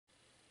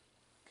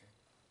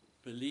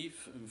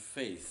Belief and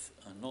faith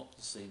are not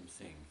the same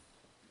thing.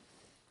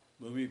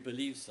 When we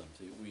believe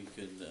something, we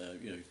can,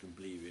 you can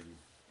believe in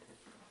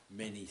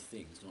many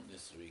things, not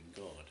necessarily in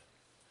God.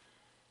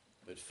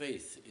 But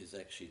faith is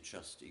actually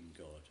trust in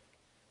God.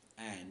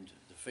 And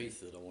the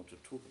faith that I want to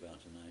talk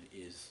about tonight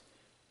is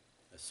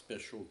a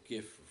special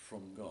gift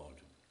from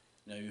God.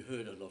 Now, you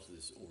heard a lot of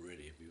this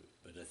already,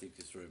 but I think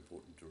it's very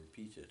important to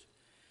repeat it.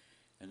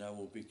 And I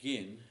will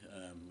begin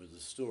with a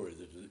story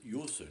that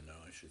you also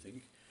know, I should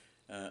think,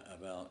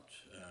 about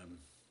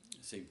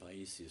St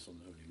Paisios on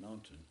the Holy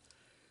Mountain,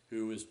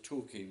 who was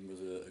talking with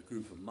a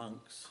group of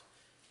monks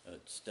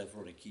at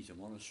Stavronikita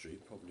Monastery,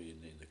 probably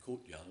in the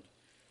courtyard.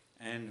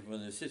 And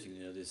when they're sitting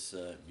there, this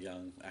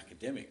young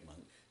academic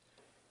monk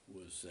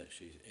was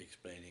actually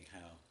explaining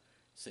how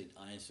St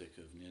Isaac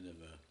of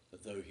Nineveh,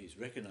 though he's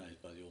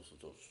recognized by the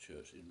Orthodox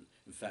Church,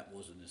 in fact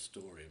was a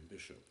Nestorian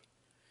bishop.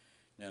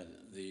 Now,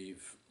 the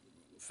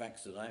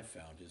facts that I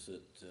found is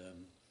that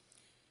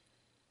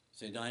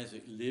St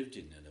Isaac lived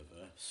in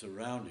Nineveh,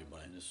 surrounded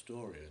by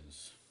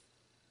Nestorians,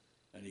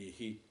 and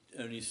he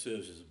only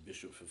served as a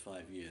bishop for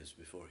 5 years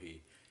before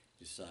he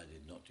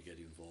decided not to get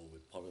involved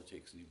with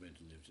politics, and he went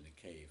and lived in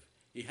a cave.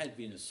 He had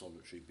been a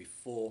solitary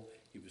before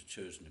he was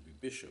chosen to be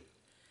bishop.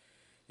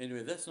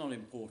 Anyway, that's not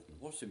important.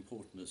 What's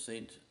important is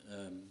St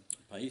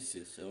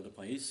Paisios, Elder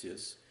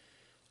Paisios,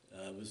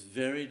 was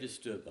very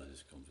disturbed by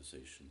this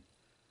conversation,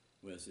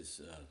 whereas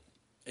this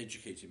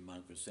educated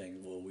monk was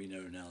saying, well, we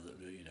know now that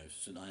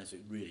St Isaac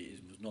really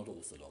was not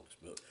orthodox,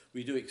 but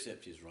we do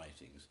accept his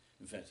writings.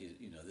 In fact,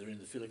 they're in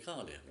the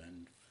Philokalia,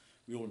 and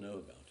we all know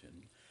about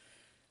him.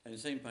 And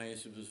St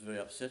Paisios was very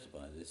upset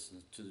by this,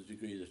 to the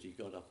degree that he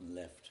got up and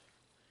left.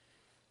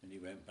 And he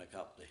went back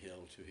up the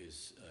hill to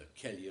his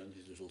Kellyon,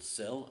 his little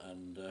cell,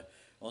 and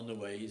on the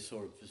way he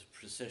saw a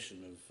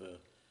procession of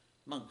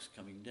monks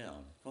coming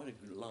down, quite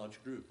a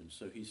large group, and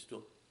so he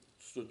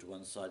stood to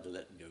one side to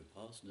let them go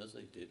past, and as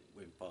they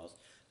went past,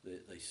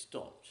 they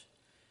stopped.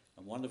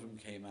 And one of them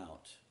came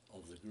out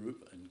of the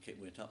group and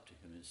went up to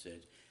him and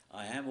said,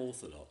 "I am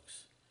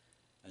Orthodox."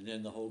 And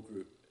then the whole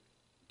group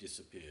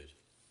disappeared.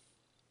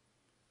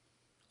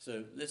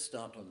 So let's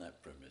start on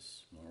that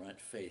premise, all right?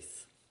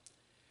 Faith.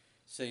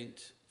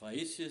 St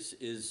Paisios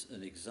is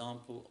an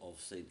example of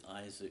St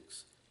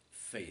Isaac's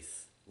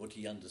faith, what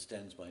he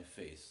understands by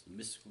faith, the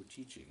mystical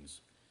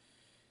teachings.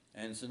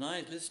 And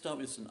let's start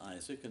with St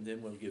Isaac, and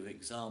then we'll give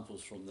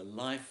examples from the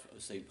life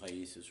of St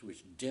Paisios,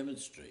 which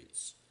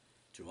demonstrates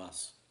to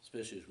us,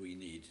 especially as we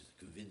need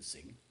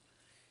convincing,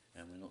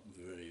 and we're not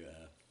very,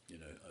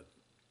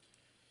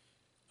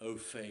 au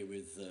fait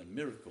with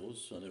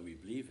miracles. I know we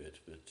believe it,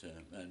 but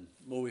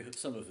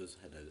some of us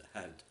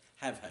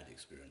have had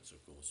experience,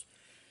 of course.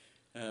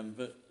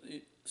 But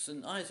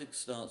St Isaac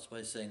starts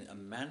by saying a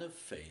man of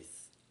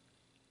faith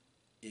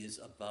is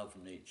above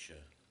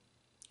nature.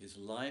 His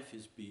life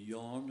is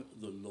beyond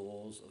the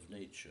laws of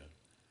nature.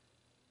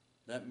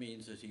 That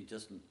means that he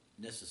doesn't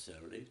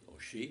necessarily,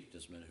 or she,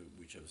 doesn't matter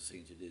whichever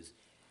saint it is,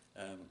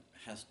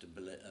 has to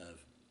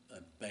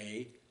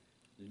obey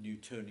the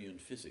Newtonian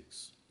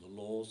physics, the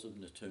laws of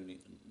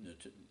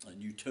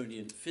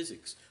Newtonian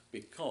physics,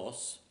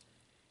 because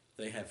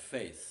they have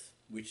faith,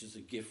 which is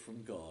a gift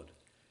from God.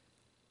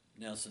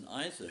 Now, St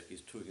Isaac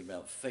is talking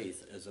about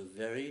faith as a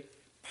very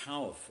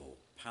powerful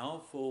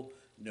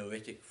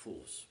noetic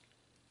force.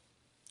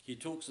 He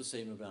talks the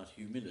same about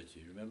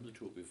humility. Remember the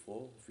talk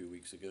before, a few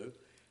weeks ago?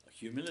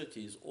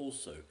 Humility is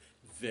also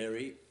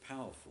very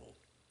powerful.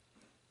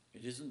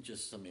 It isn't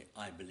just something,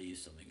 I believe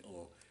something,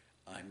 or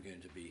I'm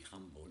going to be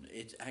humble.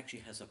 It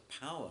actually has a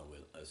power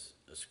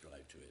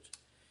ascribed to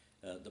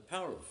it. The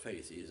power of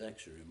faith is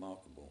actually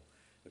remarkable.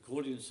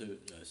 According to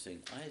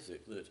St.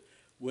 Isaac, that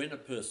when a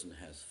person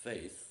has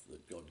faith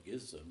that God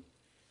gives them,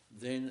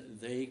 then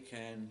they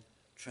can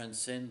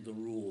transcend the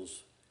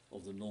rules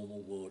of the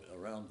normal world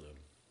around them.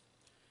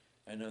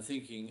 And I'm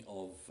thinking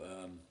of,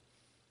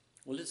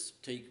 let's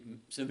take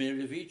St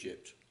Mary of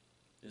Egypt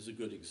as a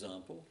good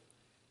example.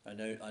 I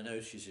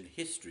know she's in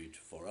history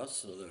for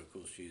us, although of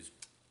course she's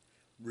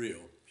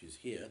real, she's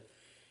here.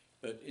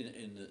 But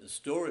in the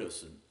story of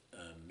St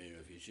Mary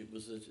of Egypt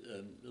was that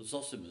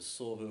Zosimus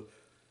saw her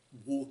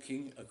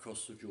walking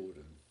across the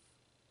Jordan,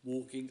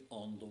 walking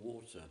on the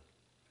water.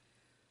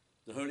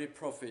 The holy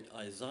prophet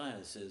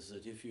Isaiah says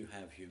that if you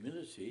have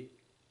humility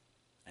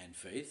and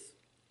faith,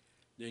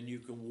 then you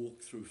can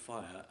walk through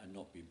fire and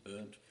not be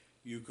burnt.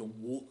 You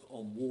can walk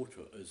on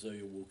water as though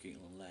you're walking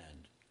on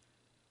land.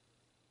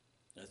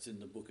 That's in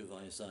the book of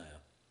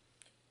Isaiah.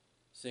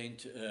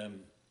 Saint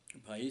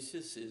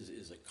Paisios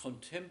is a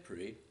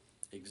contemporary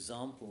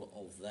example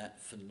of that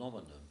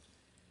phenomenon.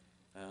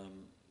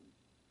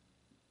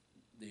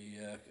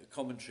 The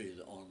commentary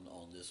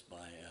on this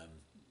by,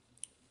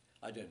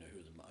 I don't know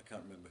I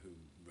can't remember who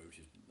wrote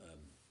his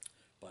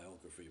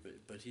biography,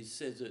 but he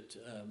said that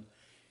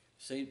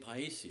St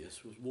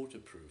Paisios was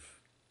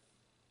waterproof.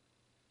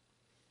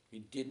 He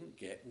didn't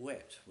get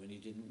wet when he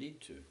didn't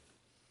need to.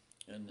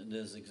 And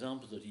there's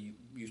examples that he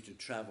used to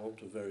travel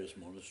to various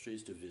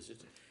monasteries to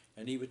visit,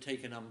 and he would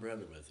take an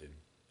umbrella with him,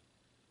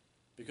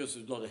 because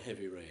there's a lot of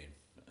heavy rain,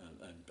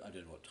 and I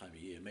don't know what time of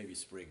year, maybe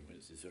spring when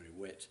it's very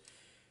wet.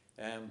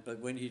 But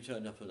when he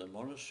turned up at the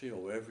monastery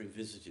or wherever he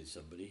visited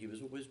somebody, he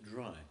was always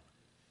dry.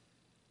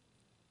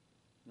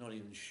 Not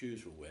even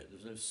shoes were wet. There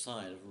was no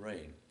sign of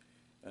rain.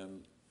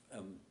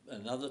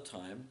 Another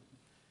time,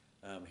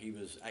 he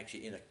was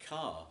actually in a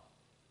car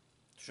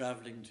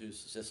traveling to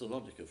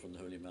Thessalonica from the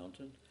Holy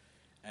Mountain,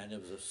 and there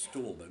was a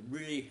storm, a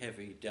really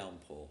heavy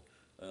downpour.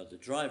 The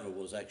driver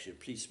was actually a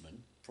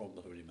policeman from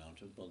the Holy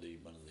Mountain, one of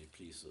the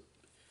police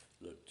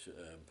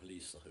that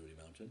police the Holy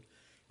Mountain,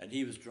 and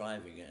he was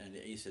driving it, and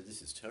he said,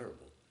 "This is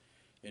terrible."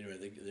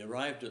 Anyway, they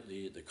arrived at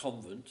the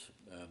convent,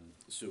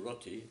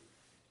 Suroti,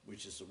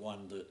 which is the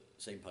one that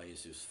St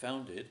Paisios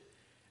founded,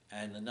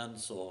 and the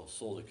nuns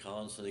saw the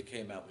car, and so they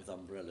came out with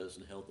umbrellas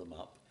and held them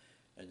up,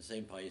 and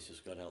St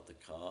Paisios got out the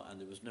car, and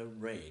there was no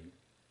rain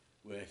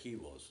where he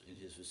was, in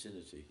his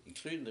vicinity,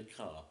 including the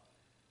car.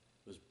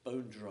 It was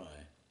bone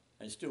dry,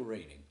 and it's still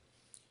raining.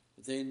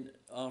 But then,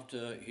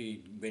 after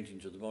he went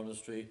into the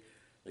monastery,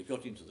 they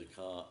got into the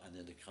car, and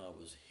then the car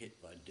was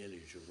hit by a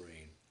deluge of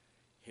rain,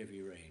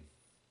 heavy rain.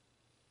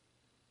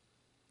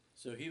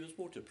 So he was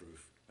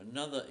waterproof.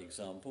 Another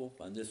example,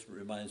 and this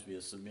reminds me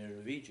of Samir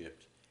of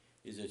Egypt,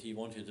 is that he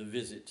wanted to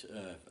visit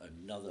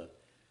another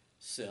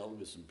cell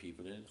with some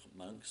people in it,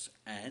 monks,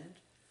 and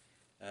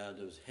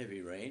there was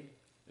heavy rain.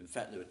 In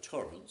fact, there were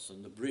torrents,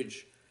 and the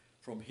bridge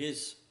from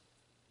his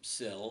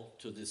cell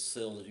to this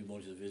cell that he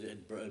wanted to visit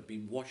had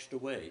been washed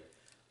away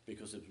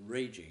because of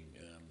raging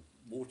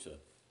water,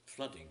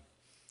 flooding.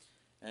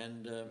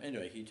 And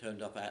anyway, he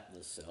turned up at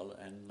the cell,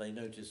 and they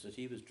noticed that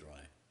he was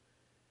dry.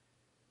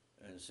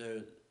 And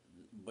so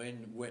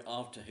when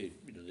after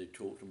they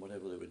talked and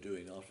whatever they were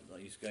doing, after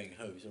he's going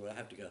home, he said, "Well, I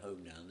have to go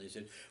home now." And they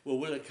said, "Well,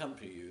 we'll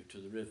accompany you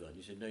to the river." And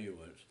he said, "No, you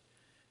won't."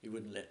 He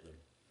wouldn't let them.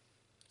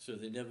 So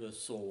they never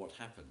saw what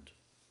happened.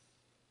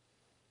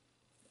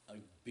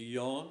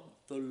 Beyond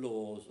the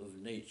laws of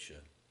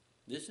nature.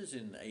 This is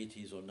in the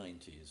 80s or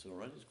 90s, all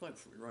right? It's quite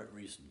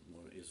recent.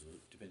 Well, it is,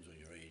 it depends on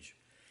your age.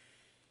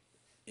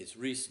 It's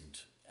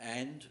recent.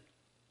 And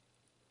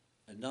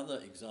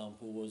another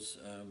example was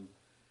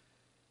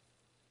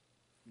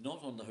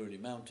not on the Holy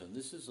Mountain.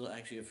 This is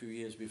actually a few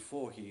years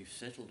before he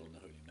settled on the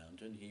Holy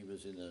Mountain. He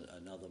was in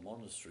another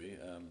monastery.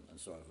 I'm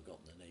sorry, I've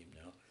forgotten the name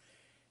now.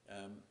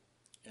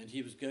 And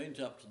he was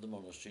going up to the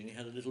monastery, and he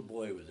had a little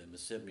boy with him, a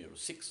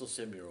 6 or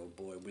 7-year-old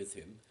boy with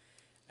him.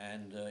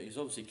 And he's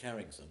obviously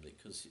carrying something,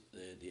 because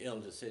the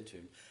elder said to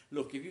him,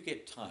 "Look, if you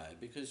get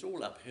tired, because it's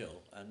all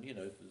uphill, and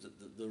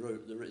the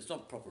road, it's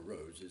not proper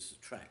roads, it's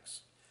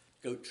tracks,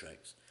 goat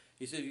tracks."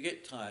 He said, "If you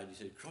get tired," he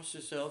said, "cross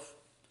yourself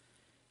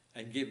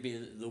and give me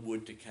the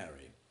wood to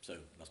carry." So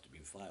it must have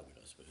been firewood,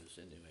 I suppose,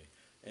 anyway.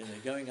 And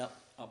they're going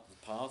up the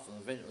path,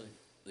 and eventually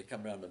they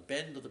come around a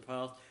bend of the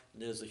path,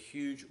 and there's a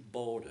huge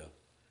boulder,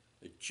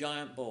 a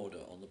giant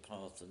boulder on the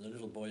path, and the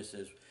little boy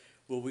says,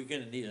 "Well, we're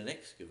going to need an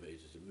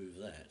excavator to move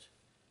that.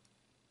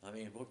 I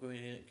mean, what were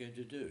we going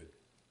to do?"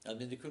 I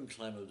mean, they couldn't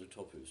climb over the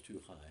top, it was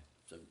too high.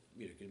 So,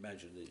 you can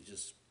imagine that it's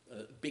just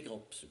a big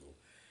obstacle.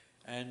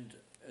 And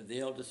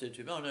the elder said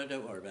to him, "Oh, no,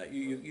 don't worry about it.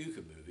 You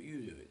can move it,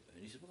 you do it."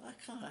 And he said, "Well, I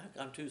can't,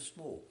 I'm too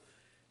small.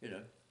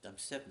 I'm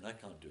 7, I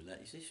can't do that."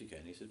 He said, "Yes, you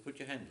can." He said, "Put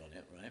your hand on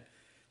it, right?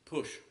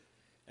 Push."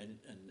 And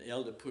the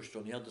elder pushed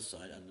on the other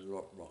side, and the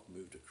rock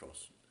moved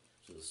across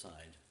to the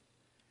side.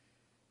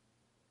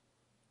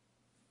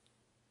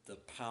 The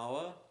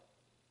power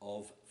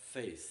of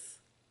faith.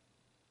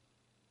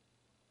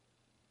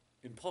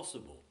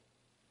 Impossible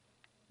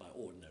by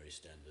ordinary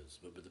standards,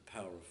 but with the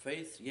power of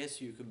faith, yes,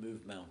 you can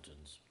move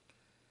mountains.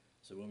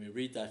 So when we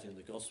read that in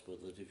the gospel,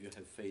 that if you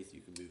have faith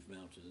you can move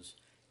mountains,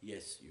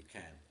 yes, you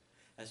can.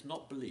 That's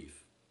not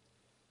belief.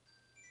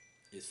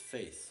 It's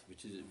faith,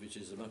 which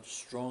is a much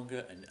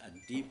stronger and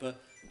deeper,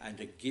 and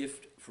a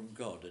gift from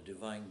God, a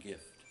divine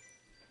gift.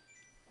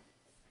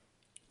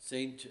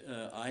 St.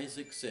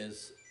 Isaac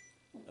says,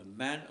 "A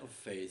man of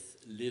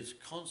faith lives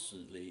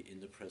constantly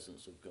in the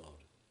presence of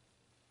God."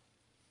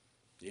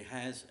 He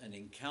has an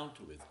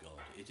encounter with God.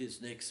 It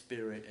is an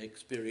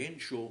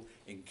experiential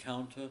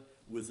encounter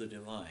with the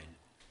divine.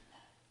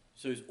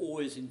 So he's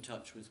always in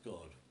touch with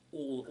God,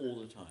 all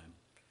the time.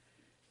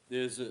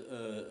 There's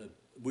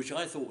which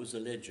I thought was a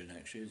legend,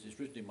 actually. It's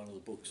written in one of the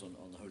books on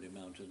the Holy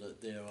Mountain,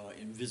 that there are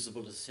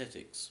invisible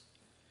ascetics.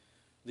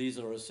 These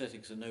are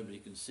ascetics that nobody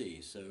can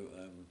see, so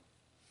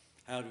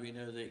how do we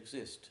know they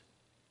exist?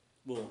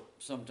 Well,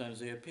 sometimes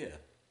they appear,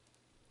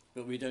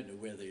 but we don't know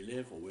where they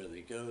live or where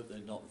they go. They're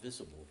not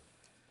visible.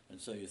 And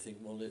so you think,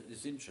 well,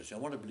 it's interesting. I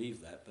want to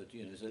believe that, but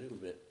it's a little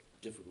bit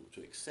difficult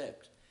to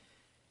accept,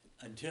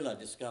 until I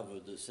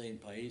discovered that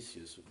St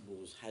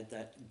Paisios had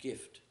that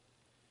gift.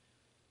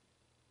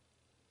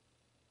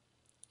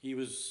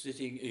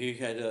 He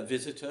had a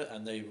visitor,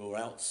 and they were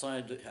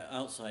outside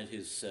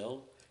his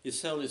cell. His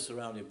cell is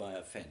surrounded by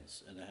a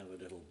fence, and they have a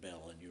little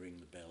bell, and you ring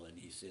the bell, and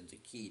he sends a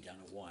key down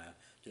a wire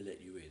to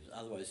let you in.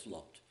 Otherwise it's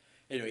locked.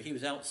 Anyway, he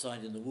was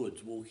outside in the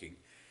woods walking,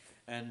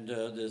 and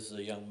there's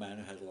a young man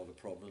who had a lot of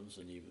problems,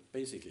 and he was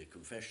basically a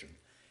confession.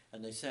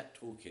 And they sat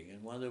talking,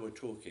 and while they were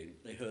talking,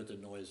 they heard the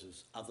noise of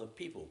other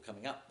people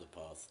coming up the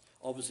path,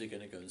 obviously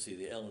going to go and see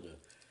the elder.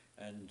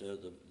 And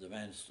the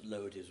man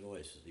lowered his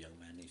voice, the young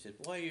man. He said,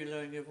 "Why are you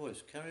lowering your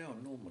voice? Carry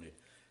on normally."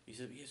 He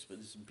said, "Yes, but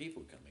there's some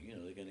people coming,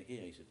 they're going to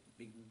hear." He said,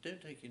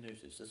 "Don't take any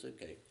notice, that's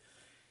okay."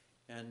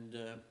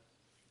 And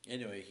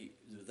anyway,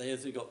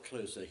 as they got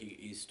closer,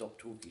 he stopped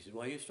talking. He said,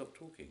 "Why you stop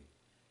talking?"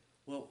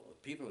 "Well,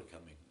 people are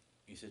coming."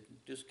 He said,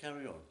 "Just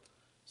carry on."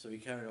 So he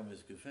carried on with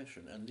his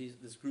confession, and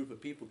this group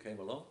of people came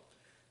along,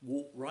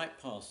 walked right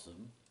past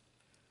them,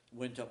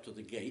 went up to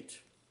the gate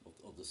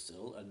of the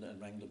cell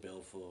and rang the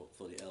bell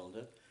for the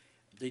elder.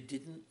 They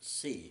didn't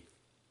see.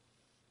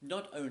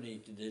 Not only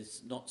did they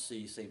not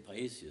see St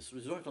Paisios, it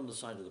was right on the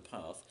side of the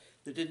path,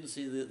 they didn't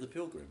see the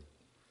pilgrim.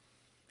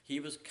 He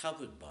was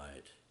covered by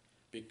it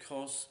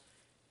because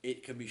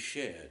it can be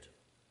shared.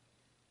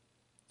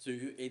 So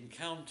you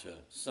encounter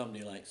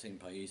somebody like St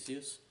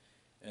Paisios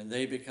and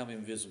they become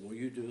invisible,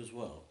 you do as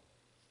well.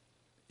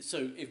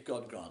 So if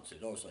God grants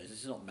it, also this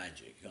is not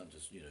magic. You can't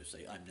just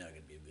say, "I'm now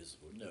going to be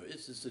invisible." No,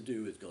 it's to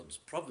do with God's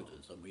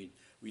providence, and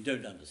we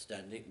don't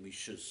understand it, and we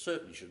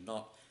certainly should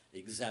not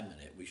examine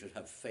it. We should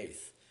have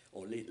faith,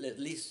 or at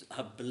least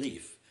have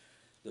belief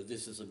that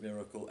this is a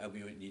miracle, and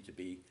we need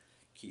to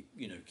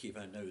keep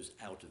our nose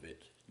out of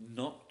it,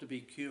 not to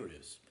be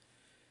curious.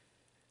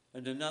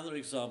 And another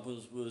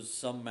example was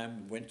some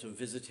man went to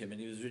visit him,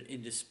 and he was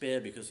in despair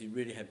because he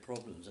really had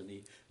problems, and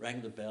he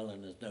rang the bell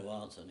and there's no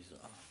answer, and he said,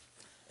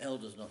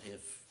 "Elder's not here.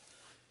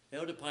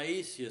 Elder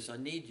Paisios, I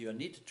need you. I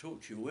need to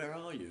talk to you. Where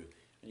are you?"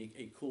 And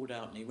he called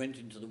out, and he went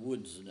into the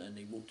woods, and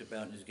he walked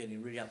about, and he was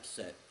getting really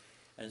upset.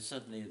 And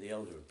suddenly the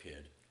elder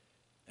appeared.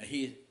 And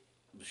he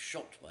was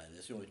shocked by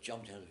this. He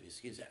jumped out of his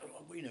skin. He said,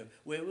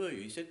 "Where were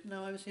you?" He said,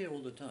 "No, I was here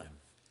all the time.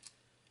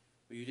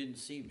 But you didn't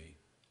see me."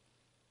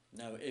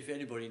 Now, if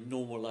anybody in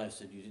normal life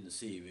said you didn't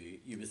see me,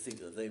 you would think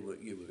that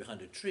you were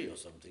behind a tree or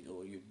something,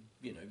 or you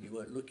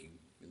weren't looking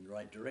in the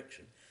right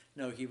direction.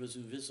 No, he was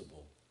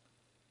invisible.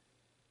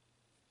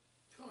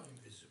 How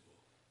invisible?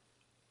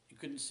 You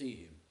couldn't see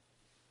him.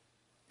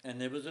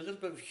 And there was a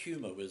little bit of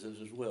humour with it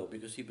as well,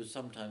 because he would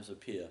sometimes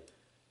appear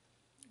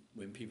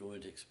when people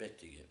weren't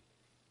expecting it,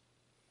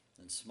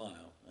 and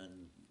smile,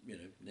 and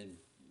then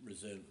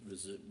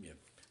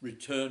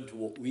return to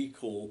what we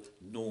call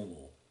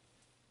normal.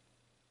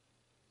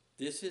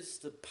 This is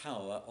the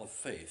power of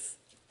faith,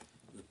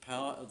 the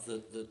power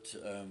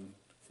that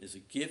is a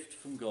gift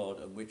from God,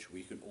 and which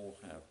we can all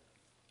have.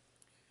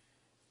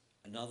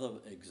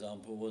 Another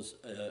example was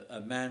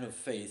a man of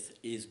faith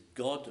is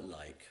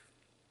godlike.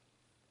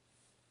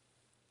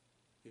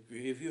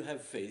 If you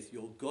have faith,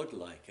 you're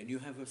godlike, and you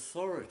have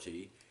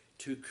authority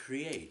to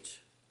create.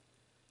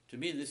 To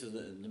me, this is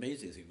an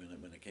amazing thing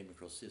when I came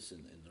across this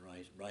in the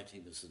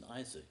writing of St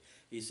Isaac.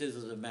 He says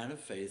that a man of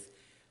faith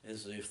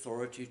has the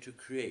authority to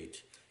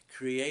create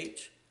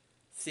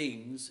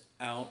things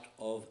out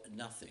of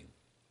nothing,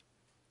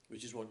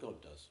 which is what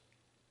God does.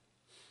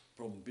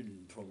 From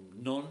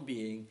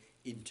non-being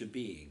into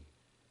being.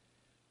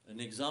 An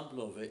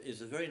example of it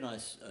is a very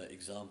nice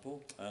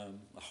example, a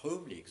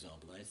homely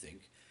example, I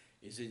think,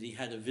 is that he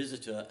had a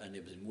visitor, and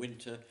it was in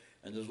winter,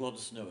 and there was a lot of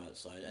snow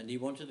outside, and he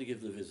wanted to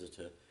give the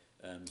visitor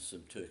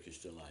some Turkish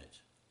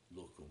delight,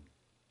 lokum.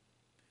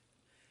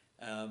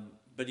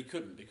 But he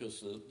couldn't,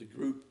 because the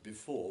group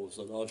before was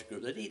a large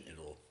group. They'd eaten it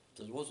all.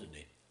 There wasn't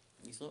any.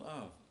 He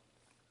thought,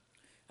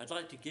 "I'd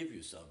like to give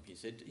you some," he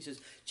said. He says,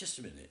 "Just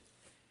a minute."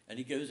 And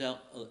he goes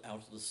out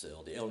of the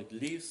cell. The elder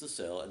leaves the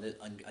cell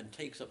and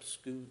takes up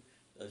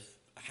a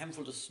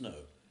handful of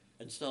snow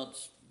and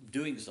starts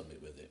doing something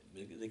with it.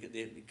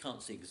 They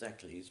can't see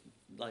exactly. He's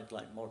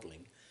like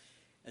modelling.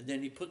 And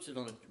then he puts it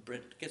on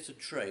gets a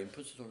tray and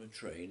puts it on a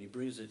tray, and he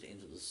brings it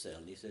into the cell,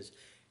 and he says,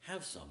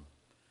 "Have some."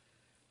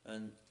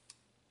 And,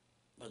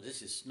 "Well,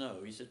 this is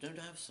snow." He said, "Don't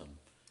have some."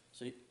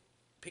 So he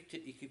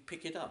could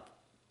pick it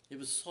up. It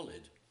was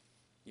solid.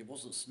 It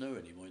wasn't snow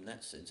anymore in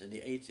that sense, and he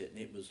ate it, and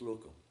it was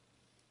lokum.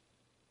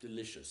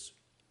 Delicious.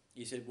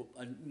 He said, "Well,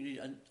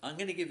 I'm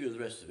going to give you the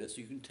rest of it so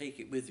you can take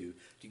it with you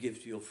to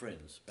give to your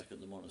friends back at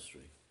the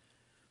monastery."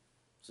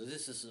 So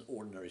this isn't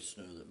ordinary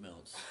snow that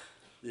melts.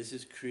 This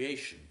is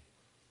creation.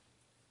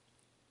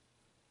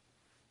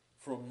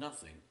 From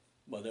nothing.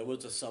 Well, there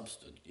was a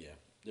substance, yeah.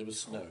 There was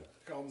snow.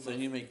 So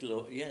then you make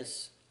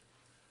yes.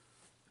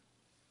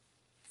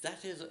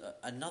 That is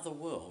another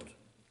world.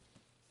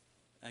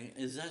 And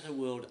is that a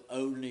world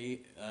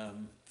only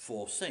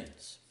for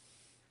saints?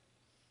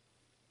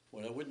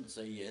 Well, I wouldn't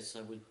say yes,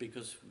 I would,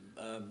 because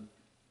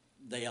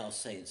they are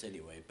saints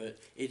anyway, but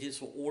it is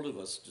for all of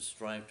us to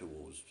strive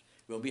towards.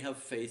 When we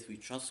have faith, we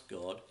trust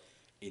God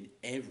in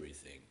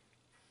everything.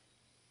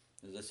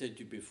 As I said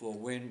to you before,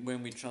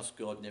 when we trust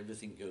God and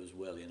everything goes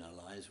well in our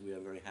lives, we are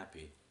very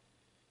happy.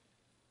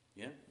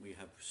 Yeah, we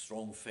have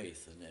strong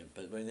faith,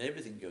 but when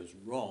everything goes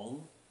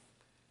wrong,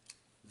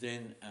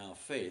 then our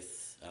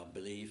faith, our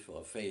belief,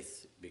 our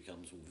faith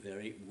becomes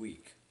very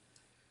weak.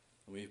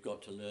 We've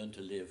got to learn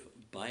to live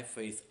by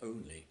faith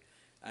only.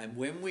 And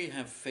when we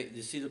have faith,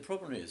 you see, the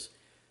problem is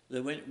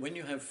that when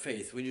you have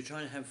faith, when you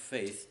try to have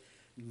faith,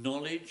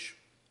 knowledge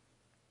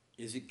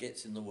it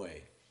gets in the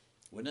way.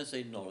 When I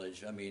say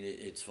knowledge, I mean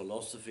it's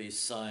philosophy,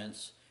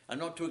 science. I'm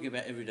not talking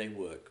about everyday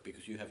work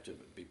because you have to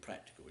be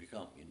practical. You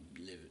can't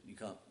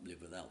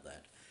live without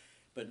that.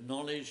 But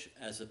knowledge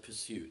as a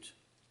pursuit,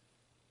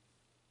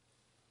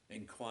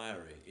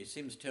 inquiry. It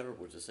seems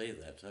terrible to say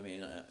that. I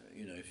mean,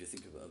 if you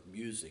think of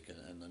music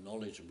and the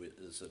knowledge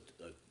that's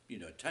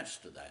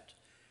attached to that,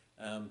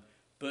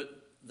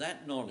 but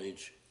that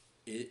knowledge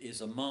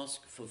is a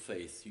mask for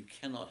faith. You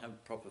cannot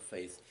have proper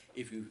faith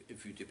if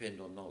you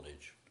depend on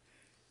knowledge.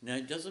 Now,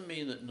 it doesn't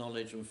mean that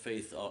knowledge and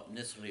faith are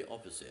necessarily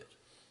opposite.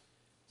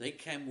 They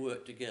can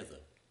work together.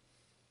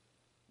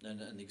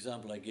 And an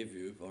example I gave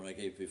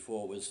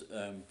before, was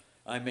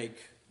I make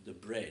the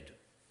bread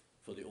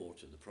for the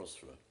altar, the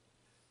prosera.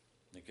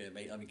 Okay,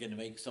 I'm going to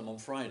make some on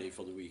Friday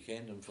for the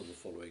weekend and for the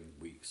following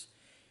weeks.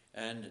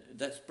 And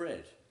that's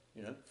bread,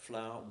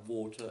 flour,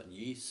 water, and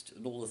yeast,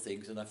 and all the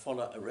things, and I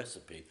follow a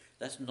recipe.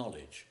 That's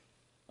knowledge.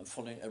 I'm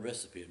following a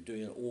recipe. I'm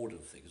doing an order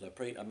of things.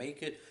 I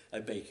make it, I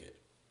bake it.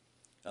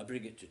 I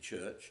bring it to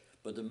church,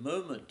 but the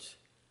moment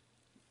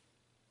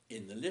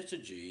in the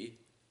liturgy,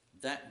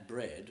 that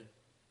bread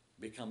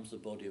becomes the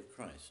body of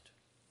Christ.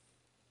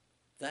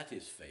 That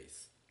is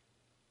faith.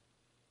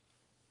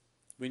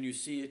 When you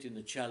see it in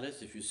the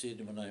chalice, if you see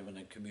it when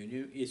I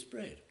commune, it's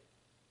bread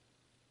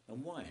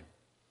and wine.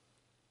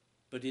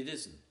 But it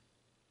isn't.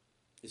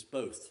 It's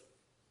both.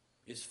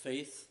 It's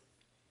faith,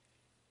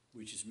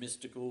 which is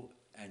mystical,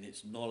 and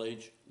it's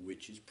knowledge,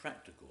 which is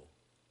practical.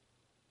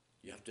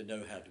 You have to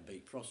know how to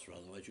bake prosera,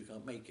 otherwise you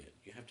can't make it.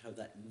 You have to have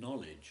that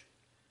knowledge.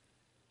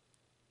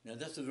 Now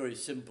that's a very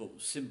simple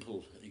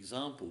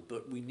example,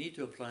 but we need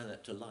to apply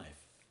that to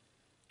life,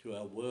 to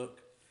our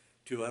work,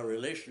 to our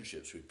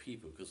relationships with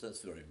people, because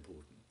that's very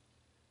important.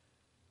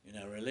 In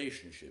our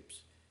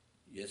relationships,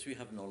 yes, we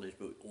have knowledge,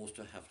 but we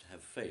also have to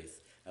have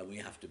faith, and we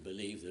have to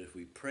believe that if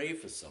we pray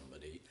for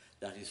somebody,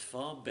 that is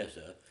far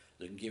better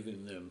than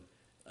giving them,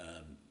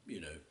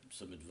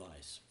 some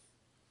advice.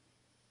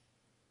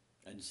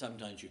 And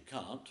sometimes you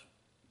can't,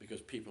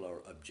 because people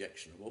are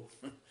objectionable.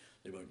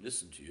 They won't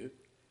listen to you.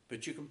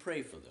 But you can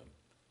pray for them.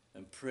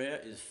 And prayer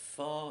is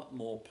far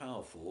more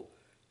powerful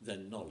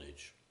than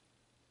knowledge.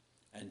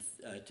 And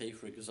take,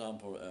 for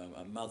example,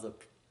 a mother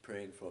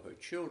praying for her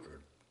children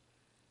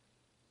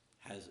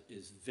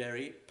is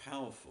very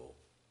powerful,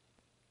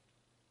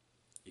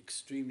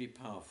 extremely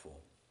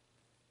powerful.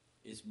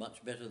 It's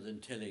much better than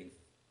telling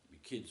the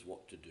kids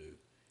what to do.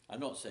 I'm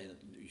not saying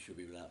that you should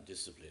be without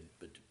discipline,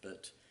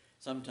 but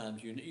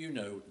sometimes you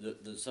know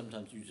that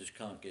sometimes you just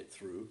can't get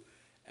through,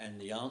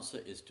 and the answer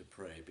is to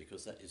pray,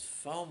 because that is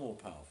far more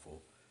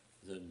powerful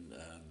than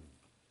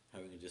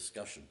having a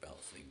discussion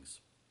about things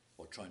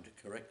or trying to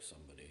correct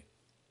somebody.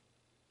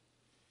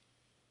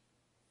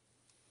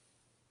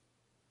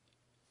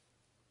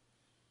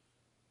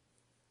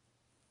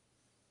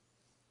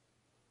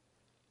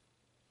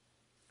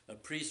 A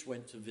priest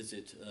went to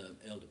visit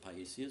Elder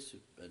Paisios,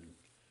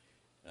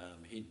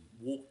 and he'd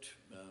walked,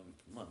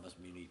 it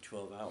must be nearly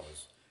 12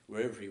 hours.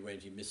 Wherever he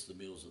went, he missed the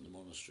meals at the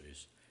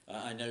monasteries.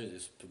 I know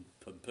this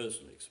from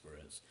personal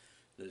experience,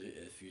 that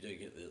if you don't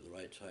get there at the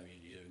right time,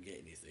 you don't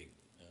get anything.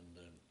 And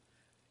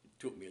it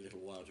took me a little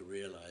while to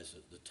realise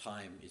that the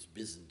time is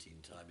Byzantine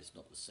time, it's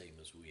not the same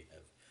as we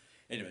have.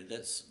 Anyway,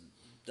 that's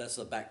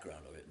the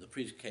background of it. And the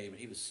priest came and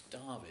he was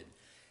starving,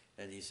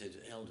 and he said,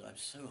 "Elder, I'm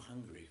so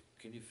hungry,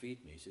 can you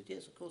feed me?" He said,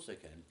 "Yes, of course I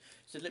can."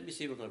 He said, "Let me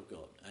see what I've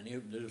got." And he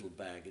opened a little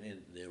bag, and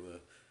in there were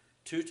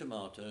 2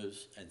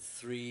 tomatoes and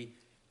 3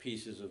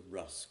 pieces of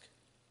rusk,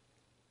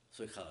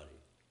 sukhari.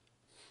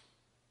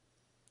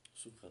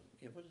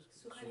 Yeah, what is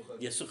it? Sukhari.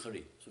 Yeah,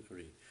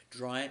 sukhari.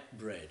 Dry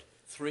bread.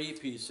 3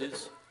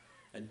 pieces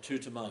and 2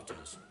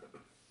 tomatoes.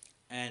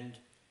 And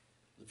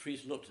the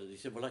priest looked at it. He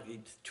said, "Well, I can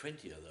eat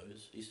 20 of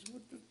those." He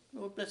said,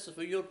 "Well, bless the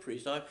food. You're a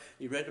priest."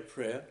 He read a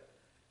prayer,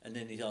 and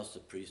then he asked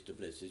the priest to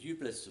bless it. "You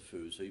bless the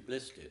food," so he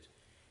blessed it.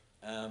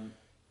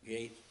 He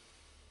ate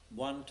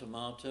 1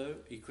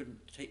 tomato. He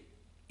couldn't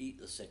eat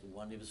the second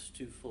one. He was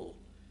too full.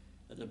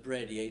 And the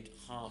bread, he ate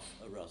half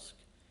a rusk.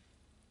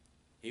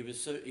 He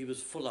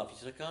was full up. He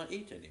said, "I can't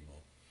eat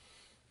anymore."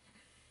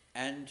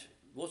 And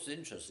what's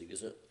interesting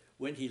is that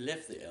when he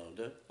left the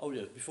elder,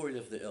 before he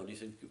left the elder, he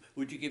said,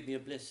 "Would you give me a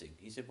blessing?"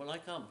 He said, "Well, I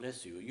can't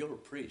bless you. You're a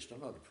priest. I'm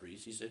not a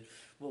priest." He said,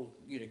 "Well,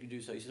 you can do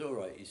so." He said, "All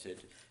right," he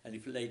said, and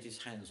he laid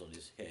his hands on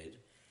his head,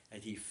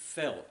 and he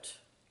felt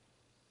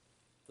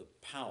the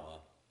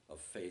power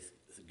of faith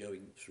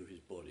going through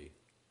his body.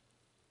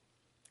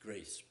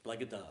 Grace,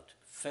 like a dart,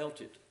 felt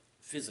it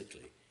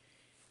physically.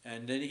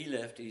 And then he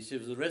left. He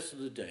said, for the rest of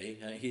the day,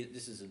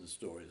 this is in the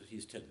story,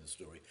 he's telling the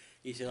story,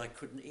 he said, "I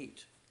couldn't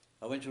eat.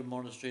 I went to a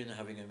monastery and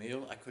having a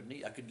meal, I couldn't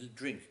eat. I could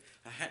drink.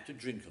 I had to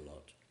drink a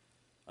lot.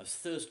 I was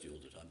thirsty all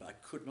the time, but I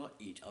could not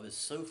eat. I was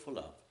so full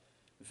up.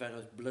 In fact, I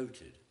was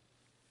bloated."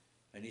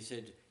 And he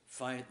said,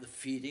 the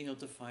feeding of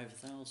the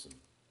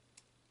 5,000.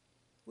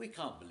 We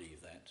can't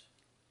believe that.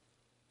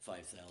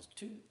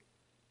 5,000.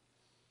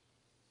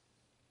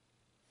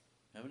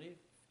 How many?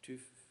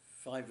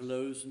 5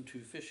 loaves and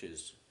 2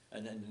 fishes.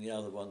 and then the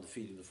other one, the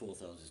feeding the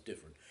 4,000, is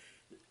different.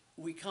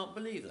 We can't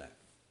believe that.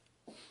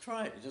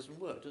 Try it, it doesn't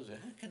work, does it?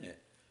 How can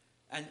it?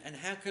 And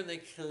how can they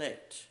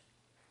collect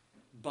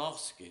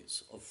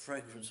baskets of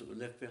fragments that were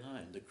left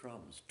behind, the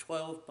crumbs?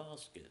 12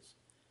 baskets.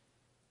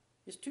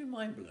 It's too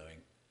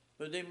mind-blowing.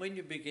 But then when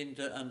you begin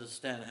to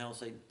understand how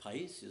St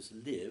Paisios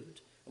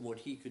lived and what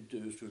he could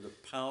do through the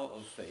power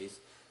of faith,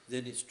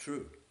 then it's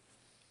true.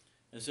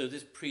 And so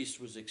this priest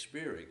was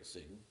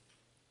experiencing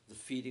the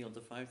feeding of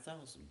the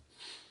 5,000.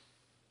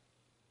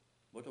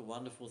 What a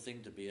wonderful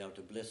thing to be able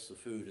to bless the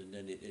food and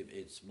then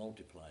it's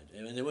multiplied.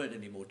 I mean, there weren't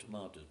any more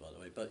tomatoes, by the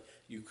way, but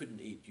you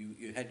couldn't eat.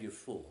 You had your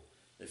fill.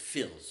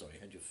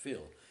 Had your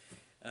fill.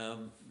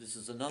 This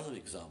is another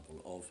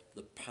example of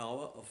the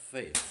power of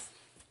faith.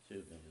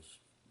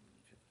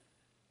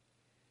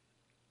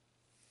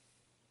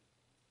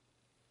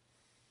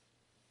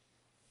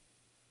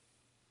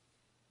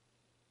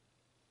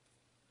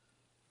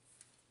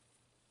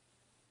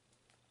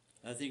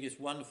 I think it's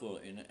wonderful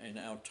in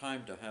our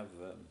time to have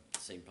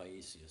St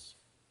Paisios,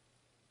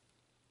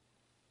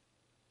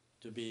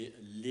 to be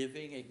a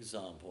living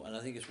example, and I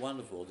think it's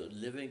wonderful, the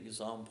living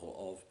example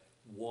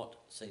of what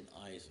St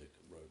Isaac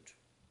wrote.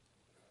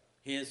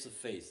 Here's the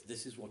faith,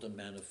 this is what a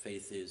man of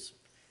faith is,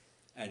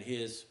 and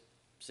here's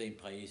St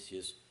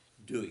Paisios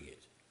doing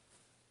it.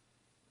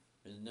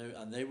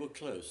 And they were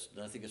close,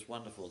 and I think it's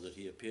wonderful that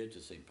he appeared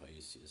to St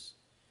Paisios.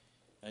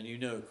 And you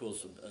know, of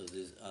course,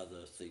 there's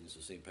other things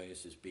of St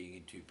Paisios being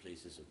in two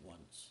places at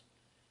once.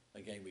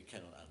 Again, we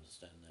cannot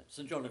understand that.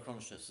 St John of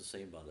Kronstadt's the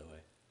same, by the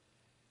way.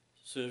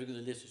 Serving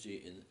the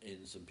liturgy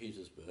in St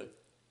Petersburg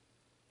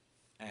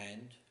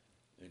and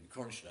in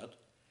Kronstadt,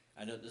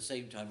 and at the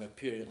same time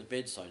appearing at the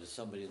bedside of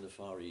somebody in the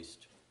Far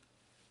East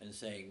and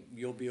saying,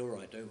 "You'll be all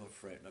right, don't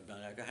fret,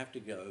 I have to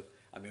go."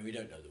 I mean, we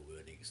don't know the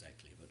wording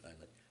exactly, but I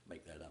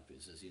make that up.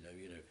 It says,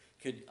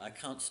 I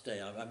can't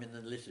stay, I'm in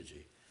the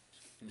liturgy.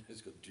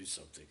 He's got to do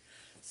something.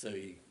 So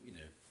he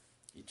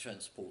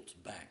transports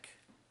back.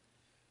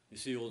 You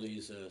see all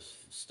these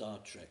Star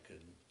Trek and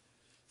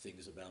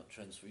things about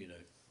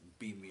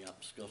beam me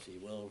up, Scotty.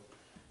 Well,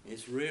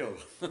 it's real.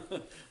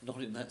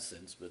 Not in that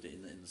sense, but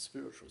in the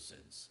spiritual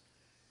sense.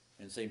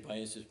 And St.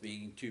 Paisios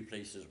being in two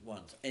places at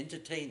once,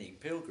 entertaining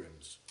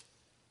pilgrims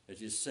at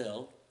his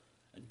cell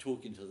and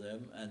talking to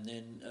them, and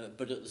then,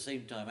 but at the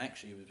same time,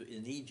 actually,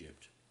 in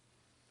Egypt.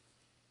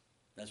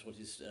 That's what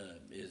his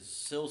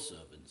cell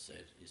servant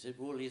said. He said,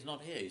 "Well, he's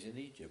not here, he's in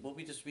Egypt." Well,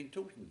 we've just been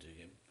talking to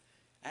him.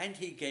 And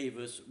he gave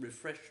us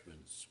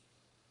refreshments.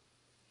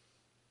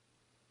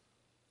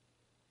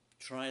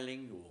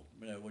 Trilingual,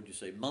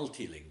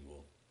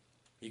 multilingual.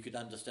 He could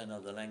understand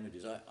other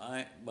languages.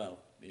 I'll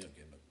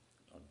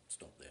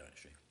stop there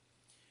actually.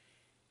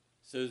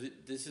 So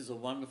this is a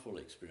wonderful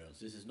experience.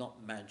 This is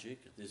not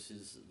magic. This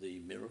is the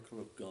miracle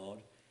of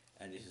God,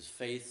 and it is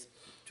faith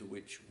to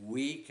which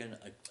we can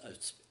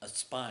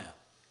aspire.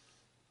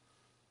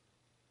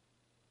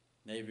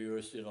 Maybe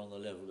we're still on the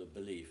level of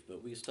belief,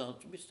 but we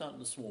start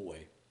in a small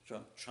way,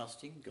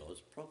 trusting God's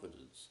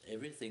providence.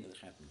 Everything that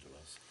happened to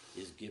us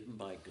is given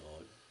by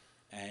God,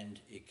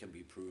 and it can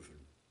be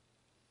proven.